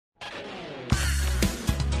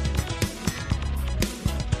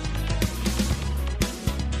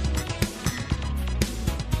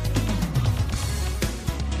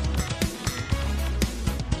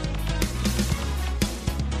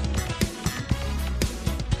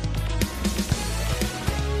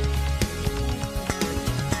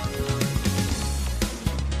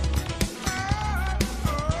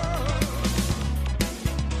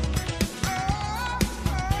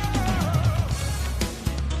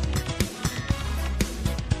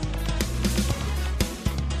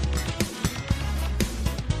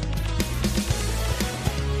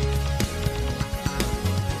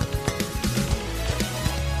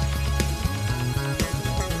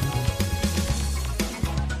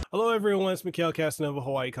Hello everyone, it's Mikhail Casanova,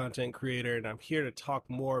 Hawaii content creator, and I'm here to talk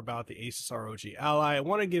more about the ASUS ROG Ally. I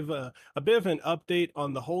want to give a bit of an update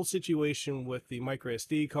on the whole situation with the micro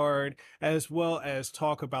SD card, as well as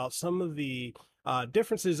talk about some of the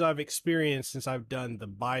differences I've experienced since I've done the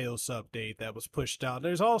BIOS update that was pushed out.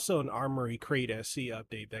 There's also an Armory Crate SC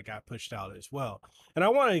update that got pushed out as well. And I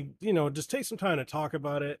want to, just take some time to talk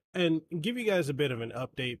about it and give you guys a bit of an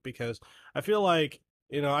update because I feel like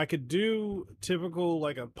I could do typical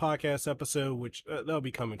like a podcast episode, which that'll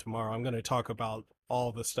be coming tomorrow. I'm going to talk about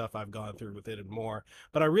all the stuff I've gone through with it and more.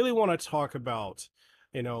 But I really want to talk about,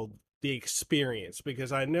 you know, the experience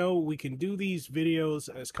because I know we can do these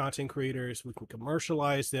videos as content creators. We can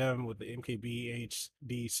commercialize them with the MKB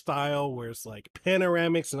HD style where it's like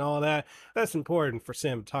panoramics and all that. That's important for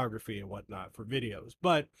cinematography and whatnot for videos.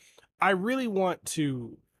 But I really want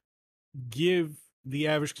to give the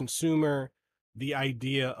average consumer the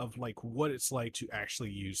idea of like what it's like to actually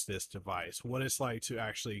use this device, what it's like to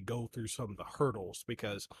actually go through some of the hurdles.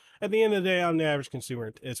 Because at the end of the day, I'm the average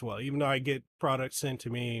consumer as well. Even though I get products sent to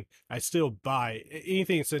me, I still buy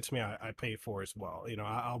anything sent to me. I pay for as well.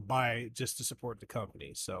 I'll buy just to support the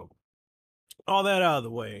company. So all that out of the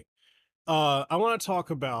way, I want to talk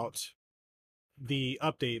about the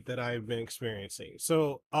update that I've been experiencing.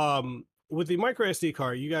 So, with the micro SD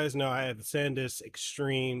card, you guys know I had the SanDisk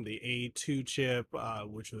Extreme, the A2 chip,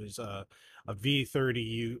 which was a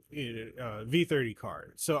V30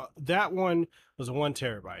 card. So that one was 1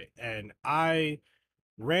 terabyte, and I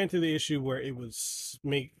ran through the issue where it was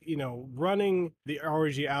running the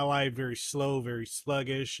ROG Ally very slow, very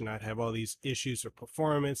sluggish, and I'd have all these issues with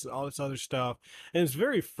performance and all this other stuff, and it's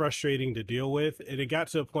very frustrating to deal with. And it got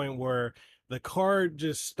to a point where the card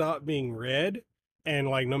just stopped being read, and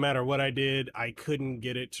like no matter what I did, I couldn't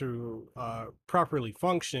get it to properly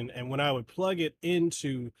function. And when I would plug it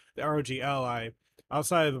into the ROG Ally,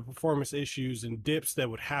 outside of the performance issues and dips that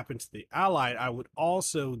would happen to the Ally, I would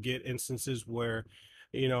also get instances where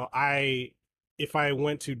I if I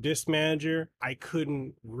went to disk manager, I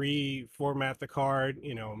couldn't reformat the card,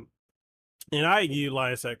 and I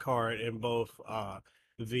utilized that card in both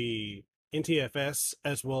the NTFS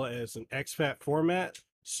as well as an exFAT format.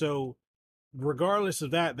 So regardless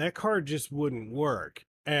of that, that card just wouldn't work.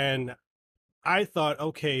 And I thought,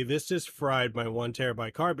 okay, this just fried my 1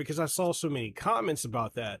 terabyte card because I saw so many comments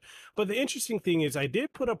about that. But the interesting thing is, I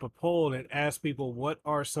did put up a poll and ask people what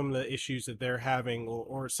are some of the issues that they're having,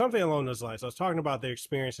 or something along those lines. I was talking about their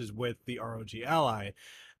experiences with the ROG Ally.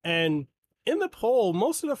 And in the poll,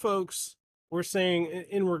 most of the folks were saying,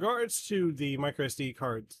 in regards to the micro SD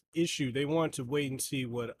card issue, they want to wait and see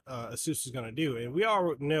what ASUS is going to do. And we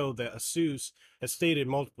all know that ASUS has stated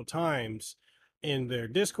multiple times in their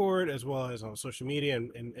Discord as well as on social media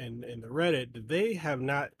and the Reddit, they have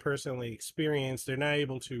not personally experienced, they're not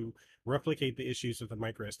able to replicate the issues with the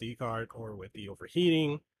micro SD card or with the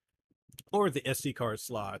overheating or the SD card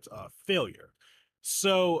slot failure.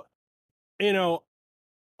 So, you know,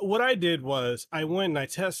 what I did was I went and I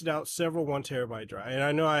tested out several 1 terabyte drive, and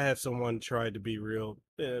I know I had someone try to be real,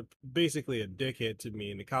 basically a dickhead to me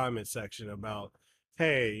in the comment section about,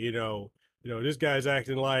 hey, this guy's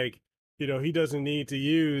acting like, he doesn't need to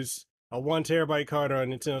use a 1 terabyte card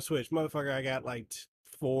on a Nintendo Switch. Motherfucker, I got like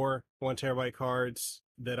 4 1 terabyte cards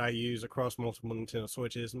that I use across multiple Nintendo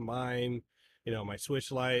Switches. Mine, my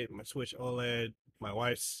Switch Lite, my Switch OLED, my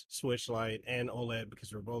wife's Switch Lite, and OLED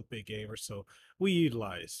because we're both big gamers. So we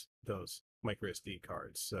utilize those micro SD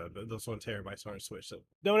cards, those 1 terabytes on a Switch. So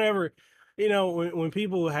don't ever, when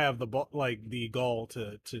people have the gall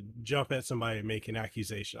to jump at somebody and make an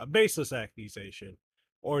accusation, a baseless accusation,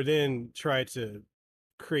 or then try to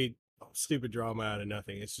create stupid drama out of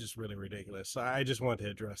nothing. It's just really ridiculous. So I just wanted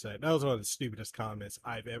to address that. That was one of the stupidest comments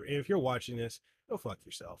I've ever. If you're watching this, go fuck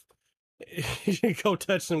yourself. Go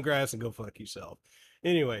touch some grass and go fuck yourself.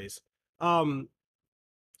 Anyways,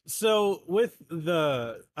 so with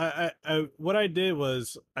the I what I did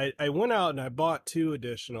was I went out and I bought 2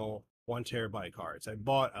 additional 1 terabyte cards. I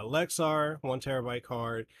bought a Lexar 1 terabyte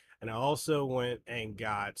card, and I also went and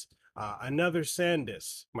got another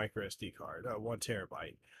SanDisk micro SD card, 1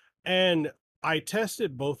 terabyte, and I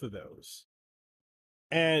tested both of those.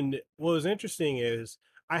 And what was interesting is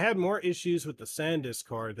I had more issues with the SanDisk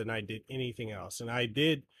card than I did anything else, and I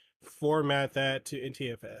did format that to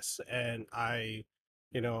NTFS, and I,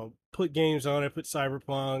 put games on it, put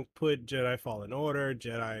Cyberpunk, put Jedi Fallen Order,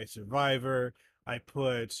 Jedi Survivor, I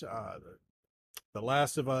put The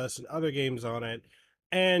Last of Us and other games on it,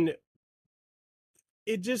 and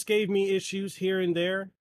it just gave me issues here and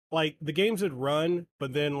there. Like the games would run,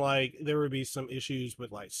 but then like there would be some issues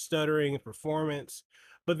with like stuttering and performance.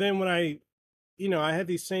 But then when I I had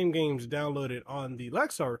these same games downloaded on the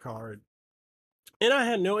Lexar card, and I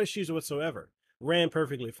had no issues whatsoever. Ran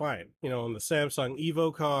perfectly fine. On the Samsung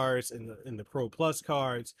Evo cards and the Pro Plus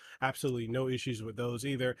cards, absolutely no issues with those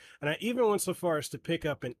either. And I even went so far as to pick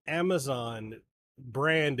up an Amazon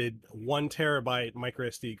branded 1 terabyte micro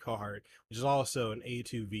SD card, which is also an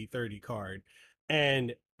A2V30 card,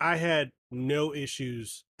 and I had no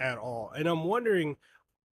issues at all. And I'm wondering,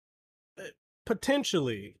 uh,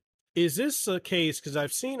 potentially, is this a case? Because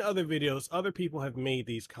I've seen other videos, other people have made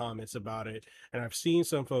these comments about it, and I've seen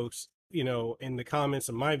some folks, in the comments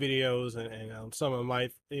of my videos and on some of my,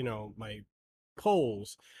 my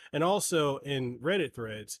polls, and also in Reddit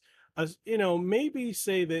threads, maybe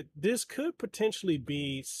say that this could potentially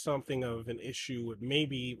be something of an issue with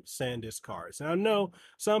maybe SanDisk cards. And I know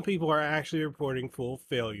some people are actually reporting full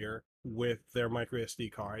failure with their micro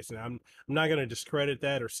SD cards, and I'm not going to discredit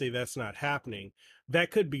that or say that's not happening.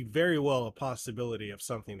 That could be very well a possibility of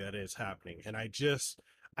something that is happening, and I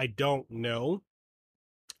don't know.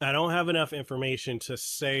 I don't have enough information to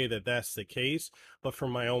say that that's the case, but from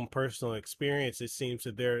my own personal experience, it seems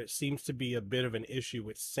that there seems to be a bit of an issue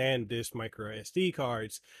with SanDisk micro SD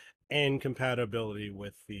cards and compatibility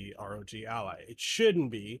with the ROG Ally. It shouldn't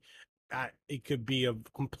be. It could be a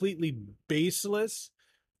completely baseless,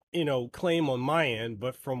 claim on my end,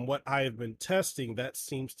 but from what I have been testing, that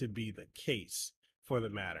seems to be the case for the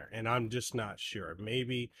matter. And I'm just not sure.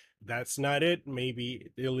 Maybe that's not it. Maybe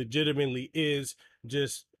it legitimately is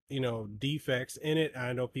just, defects in it.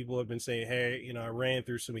 I know people have been saying, hey, I ran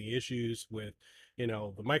through some issues with,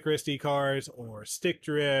 the micro SD cards or stick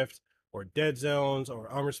drift or dead zones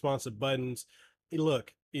or unresponsive buttons.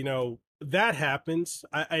 Look, that happens.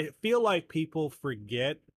 I feel like people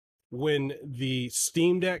forget when the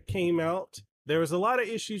Steam Deck came out, there was a lot of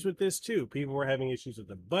issues with this too. People were having issues with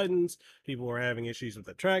the buttons, people were having issues with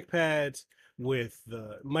the trackpads, with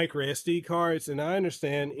the micro SD cards. And I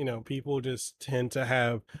understand, people just tend to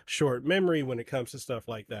have short memory when it comes to stuff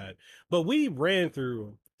like that. But we ran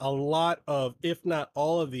through a lot of, if not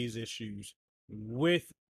all of these issues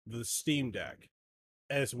with the Steam Deck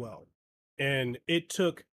as well. And it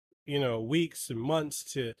took, weeks and months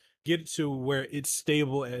to get it to where it's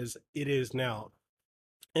stable as it is now.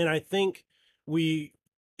 And I think we,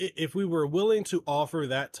 if we were willing to offer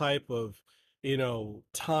that type of,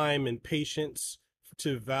 time and patience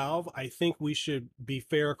to Valve, I think we should be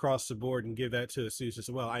fair across the board and give that to ASUS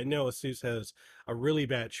as well. I know ASUS has a really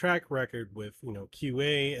bad track record with,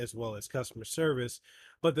 QA as well as customer service.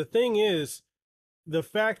 But the thing is, the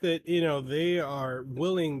fact that they are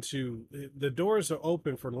willing to, the doors are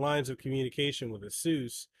open for lines of communication with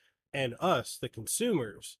ASUS and us, the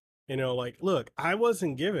consumers. Like, look, I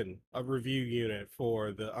wasn't given a review unit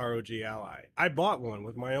for the ROG Ally. I bought one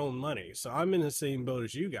with my own money, so I'm in the same boat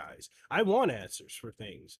as you guys. I want answers for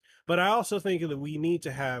things, but I also think that we need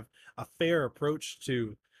to have a fair approach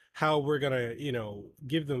to how we're gonna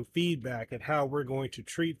give them feedback and how we're going to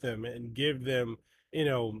treat them and give them you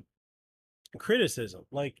know criticism.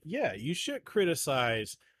 Like, yeah, you should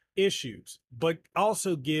criticize issues, but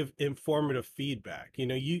also give informative feedback.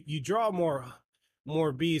 You draw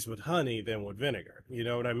more bees with honey than with vinegar. You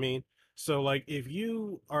know what I mean? So like, if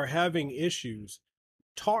you are having issues,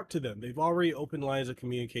 talk to them. They've already opened lines of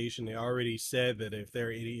communication. They already said that if there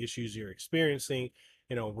are any issues you're experiencing,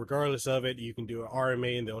 regardless of it, you can do an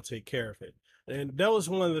RMA and they'll take care of it. And that was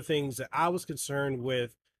one of the things that I was concerned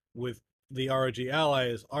with the ROG Ally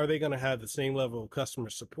is, are they going to have the same level of customer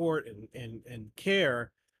support and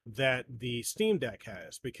care that the Steam Deck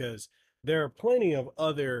has? Because there are plenty of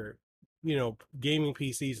other, gaming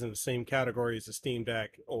PCs in the same category as the Steam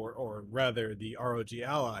Deck, or rather the ROG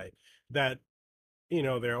Ally, that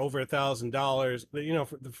they're over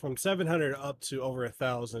 $1,000, from 700 up to over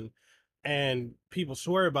 1,000, and people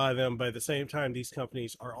swear by them. But at the same time, these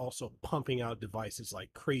companies are also pumping out devices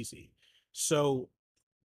like crazy. So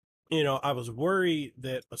I was worried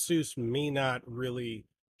that ASUS may not really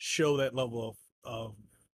show that level of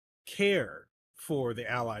care for the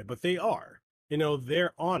Ally, but they are.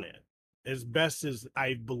 They're on it as best as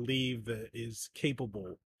I believe that is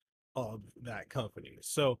capable of that company.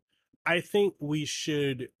 So I think we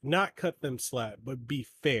should not cut them slack, but be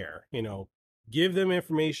fair. Give them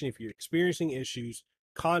information. If you're experiencing issues,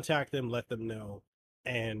 contact them, let them know,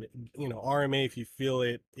 and RMA if you feel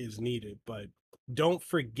it is needed. But don't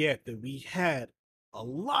forget that we had a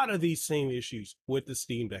lot of these same issues with the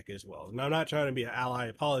Steam Deck as well. And I'm not trying to be an Ally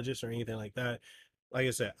apologist or anything like that. Like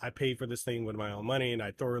I said, I paid for this thing with my own money and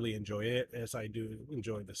I thoroughly enjoy it, as I do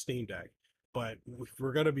enjoy the Steam Deck. But if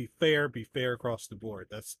we're going to be fair across the board.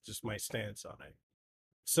 That's just my stance on it.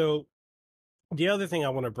 So The other thing I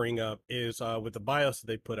want to bring up is with the BIOS that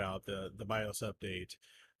they put out, the BIOS update,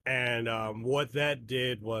 and what that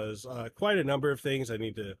did was quite a number of things. I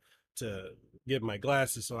need to get my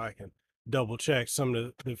glasses so I can double check some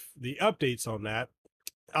of the updates on that.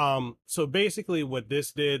 So basically what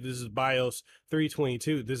this did, this is BIOS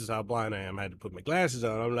 322. This is how blind I am. I had to put my glasses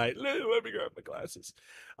on. I'm like, let me grab my glasses.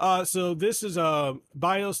 So this is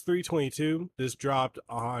BIOS 322. This dropped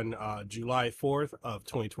on July 4th of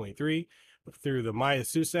 2023 through the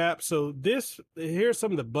ASUS app. So this, here's some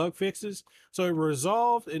of the bug fixes. So it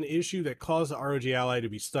resolved an issue that caused the ROG Ally to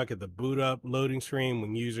be stuck at the boot up loading screen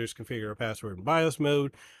when users configure a password in BIOS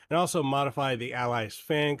mode, and also modified the Ally's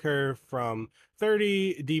fan curve from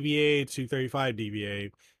 30 dBA to 35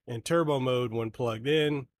 dBA in turbo mode when plugged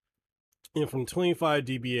in, and from 25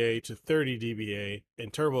 dBA to 30 dBA in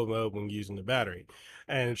turbo mode when using the battery,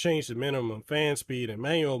 and change the minimum fan speed in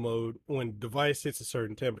manual mode when the device hits a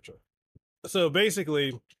certain temperature. So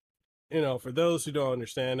basically, for those who don't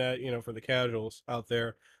understand that, for the casuals out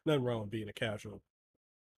there, nothing wrong with being a casual.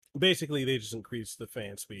 Basically, they just increase the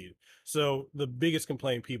fan speed. So the biggest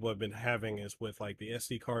complaint people have been having is with like the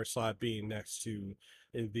SD card slot being next to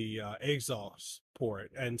the exhaust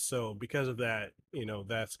port, and so because of that,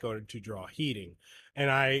 that's going to draw heating. And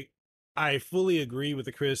I fully agree with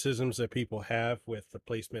the criticisms that people have with the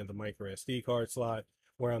placement of the micro SD card slot.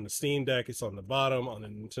 Where on the Steam Deck it's on the bottom, on the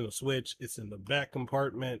Nintendo Switch it's in the back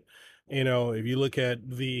compartment. If you look at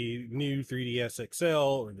the new 3DS XL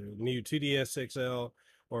or the new 2DS XL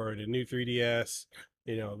or the new 3DS,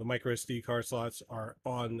 the micro SD card slots are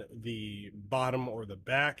on the bottom or the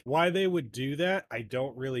back. Why they would do that, I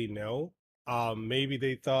don't really know. Maybe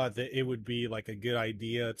they thought that it would be like a good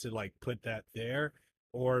idea to like put that there,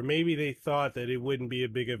 or maybe they thought that it wouldn't be a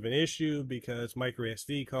big of an issue because micro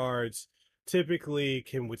SD cards typically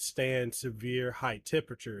can withstand severe high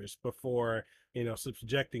temperatures before,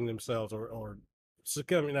 subjecting themselves or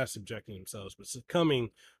succumbing, not subjecting themselves, but succumbing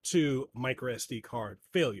to micro SD card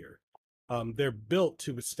failure. They're built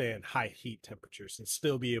to withstand high heat temperatures and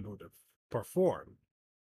still be able to perform.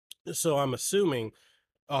 So I'm assuming,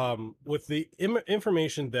 with the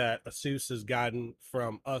information that ASUS has gotten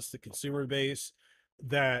from us, the consumer base,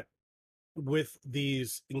 that with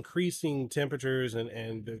these increasing temperatures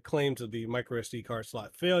and the claims of the micro SD card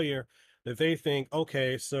slot failure, that they think,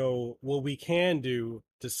 okay, so what we can do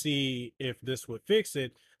to see if this would fix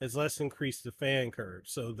it is let's increase the fan curve.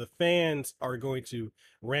 So the fans are going to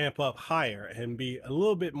ramp up higher and be a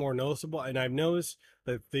little bit more noticeable. And I've noticed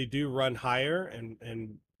that they do run higher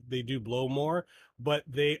and they do blow more, but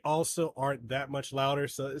they also aren't that much louder.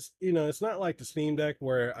 So it's not like the Steam Deck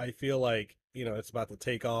where I feel like, it's about to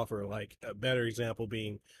take off, or like a better example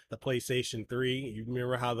being the PlayStation 3. You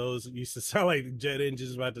remember how those used to sound like jet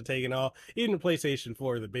engines about to take off? Even the PlayStation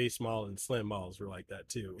 4, the base model and slim models were like that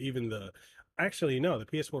too. Even actually, no, the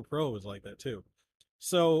PS4 Pro was like that too.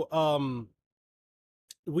 So,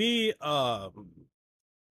 we,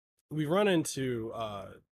 we run into,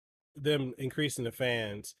 them increasing the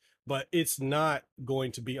fans, but it's not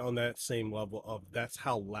going to be on that same level of that's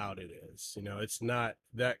how loud it is. It's not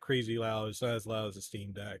that crazy loud. It's not as loud as a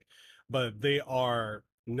Steam Deck, but they are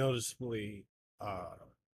noticeably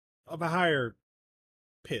of a higher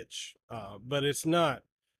pitch. But it's not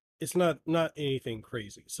anything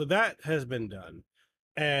crazy. So that has been done.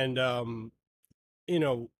 And you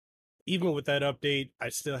know, even with that update, I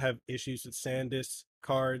still have issues with SanDisk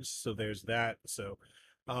cards. So there's that. So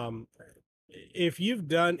um if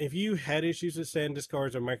you had issues with SanDisk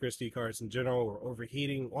cards or micro SD cards in general or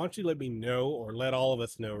overheating, why don't you let me know, or let all of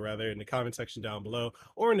us know rather, in the comment section down below,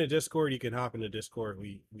 or in the Discord. You can hop in the Discord.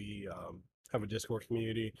 We have a Discord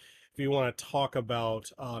community. If you want to talk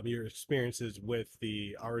about your experiences with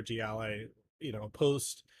the ROG Ally,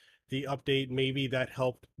 post the update, maybe that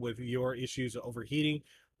helped with your issues of overheating.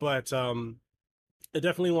 But I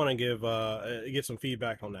definitely want to get some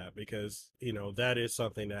feedback on that, because that is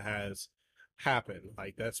something that has happened.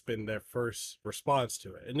 Like, that's been their first response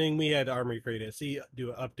to it. And then we had Armory Crate SE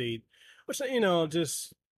do an update, which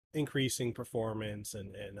just increasing performance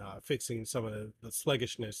and fixing some of the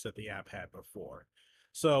sluggishness that the app had before.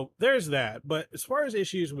 So there's that. But as far as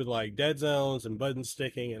issues with like dead zones and button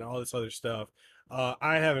sticking and all this other stuff,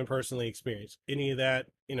 I haven't personally experienced any of that.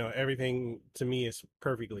 Everything to me is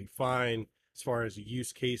perfectly fine as far as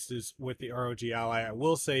use cases with the ROG Ally. I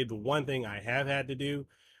will say the one thing I have had to do,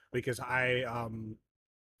 because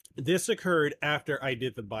this occurred after I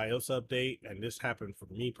did the BIOS update, and this happened for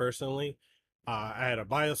me personally. I had a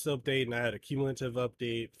BIOS update and I had a cumulative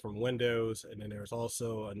update from Windows, and then there was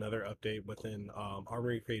also another update within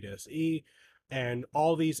Armory Crate SE, and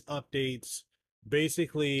all these updates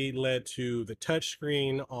basically led to the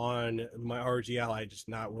touchscreen on my ROG Ally just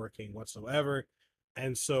not working whatsoever.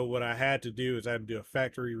 And so what I had to do is I had to do a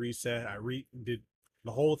factory reset. Did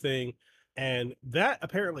the whole thing, and that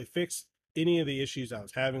apparently fixed any of the issues I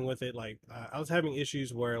was having with it. Like I was having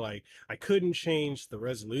issues where like I couldn't change the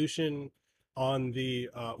resolution on the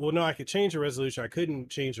well, no, I could change the resolution. I couldn't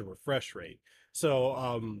change the refresh rate.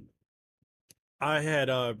 So I had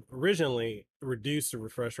originally reduced the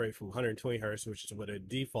refresh rate from 120 hertz, which is what it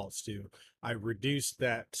defaults to. I reduced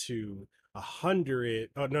that to 100.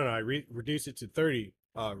 Oh no, no, reduced it to 30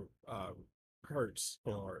 hertz,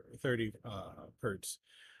 or 30 hertz,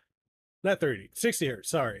 not 30, 60 hertz.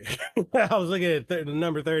 Sorry. I was looking at the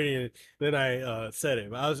number 30 and then I said it.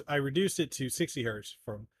 But I reduced it to 60 hertz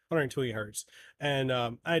from 120 hertz. And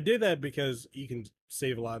I did that because you can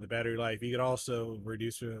save a lot of the battery life. You could also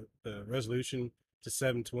reduce the resolution to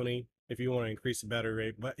 720 if you want to increase the battery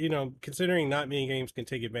rate. But, considering not many games can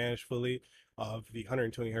take advantage fully of the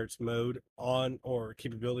 120 hertz mode on or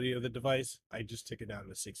capability of the device, I just took it down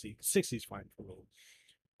to 60. 60 is fine for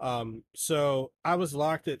me. So I was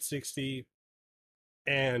locked at 60,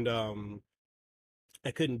 and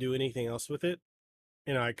I couldn't do anything else with it.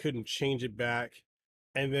 I couldn't change it back.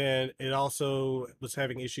 And then it also was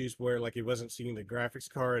having issues where like it wasn't seeing the graphics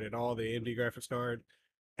card at all, the AMD graphics card.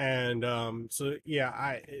 And so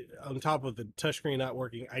yeah, on top of the touchscreen not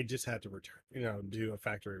working, I just had to return, do a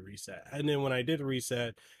factory reset. And then when I did the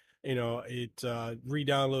reset, it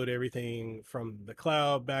re-download everything from the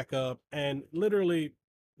cloud back up, and literally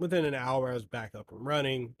within an hour I was back up and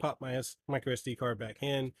running, popped my micro SD card back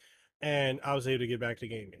in, and I was able to get back to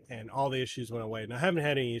gaming, and all the issues went away. And I haven't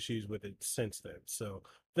had any issues with it since then. So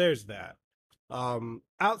there's that.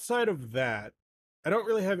 Outside of that, I don't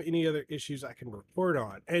really have any other issues I can report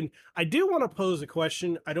on. And I do want to pose a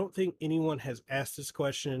question. I don't think anyone has asked this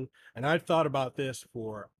question, and I've thought about this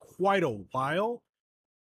for quite a while.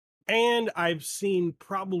 And I've seen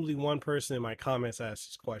probably one person in my comments ask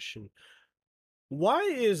this question. Why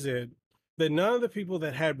is it that none of the people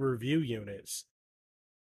that had review units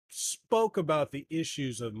spoke about the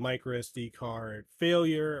issues of micro SD card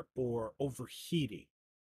failure or overheating?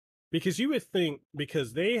 Because you would think,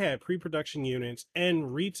 because they had pre-production units and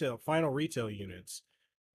final retail units,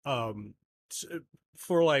 um,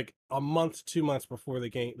 for like a month, 2 months before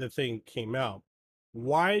the thing came out,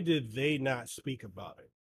 why did they not speak about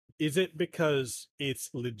it? Is it because it's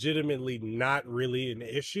legitimately not really an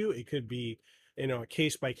issue? It could be, a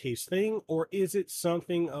case by case thing, or is it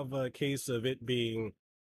something of a case of it being,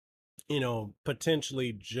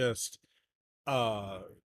 potentially just uh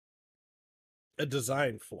a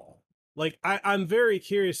design flaw? Like I'm very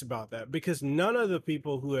curious about that, because none of the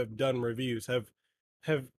people who have done reviews have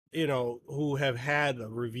who have had a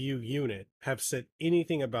review unit have said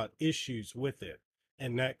anything about issues with it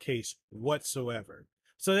in that case whatsoever.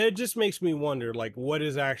 So that just makes me wonder, like, what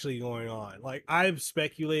is actually going on. Like, I've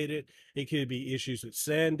speculated it could be issues with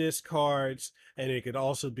SanDisk cards, and it could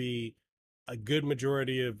also be a good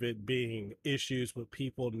majority of it being issues with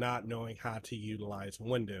people not knowing how to utilize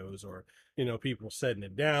Windows, or people setting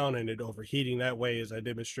it down and it overheating that way, as I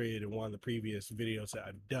demonstrated in one of the previous videos that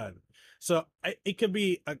I've done. So it could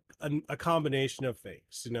be a combination of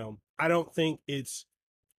things. I don't think it's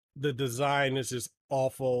the design is just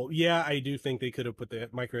awful. Yeah, I do think they could have put the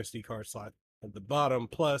micro SD card slot at the bottom.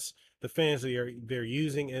 Plus, the fans they're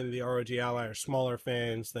using in the ROG Ally are smaller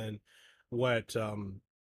fans than what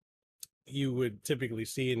you would typically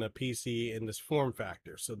see in a PC in this form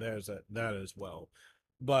factor. So there's that as well.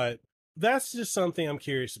 But that's just something I'm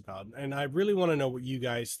curious about, and I really want to know what you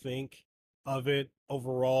guys think of it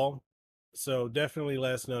overall. So definitely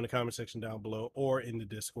let us know in the comment section down below, or in the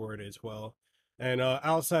Discord as well. And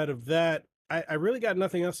outside of that, I really got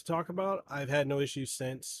nothing else to talk about. I've had no issues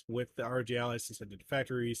since with the ROG Ally, since I did the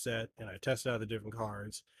factory reset and I tested out the different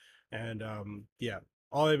cards. And yeah,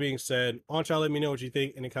 all that being said, why don't y'all let me know what you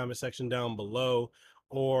think in the comment section down below,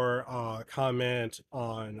 or comment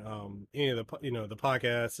on any of the the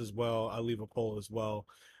podcasts as well. I'll leave a poll as well,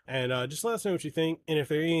 and just let us know what you think. And if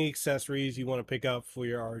there are any accessories you want to pick up for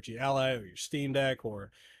your ROG Ally or your Steam Deck,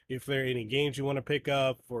 or if there are any games you want to pick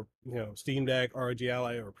up for Steam Deck, ROG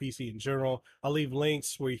Ally, or PC in general, I'll leave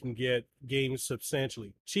links where you can get games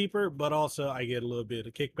substantially cheaper, but also I get a little bit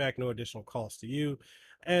of kickback, no additional cost to you.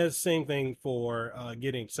 As same thing for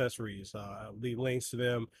getting accessories. I'll leave links to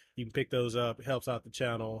them. You can pick those up. It helps out the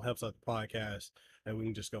channel, helps out the podcast, and we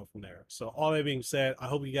can just go from there. So all that being said, I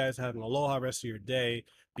hope you guys have an aloha rest of your day.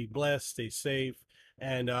 Be blessed, stay safe,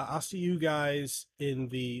 and I'll see you guys in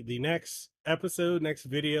the next episode, next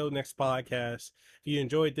video, next podcast. If you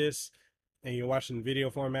enjoyed this, and you're watching video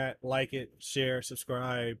format, like it, share,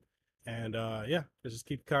 subscribe, and yeah, let's just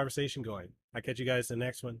keep the conversation going. I'll catch you guys in the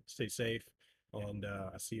next one. Stay safe, and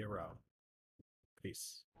I'll see you around.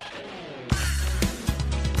 Peace.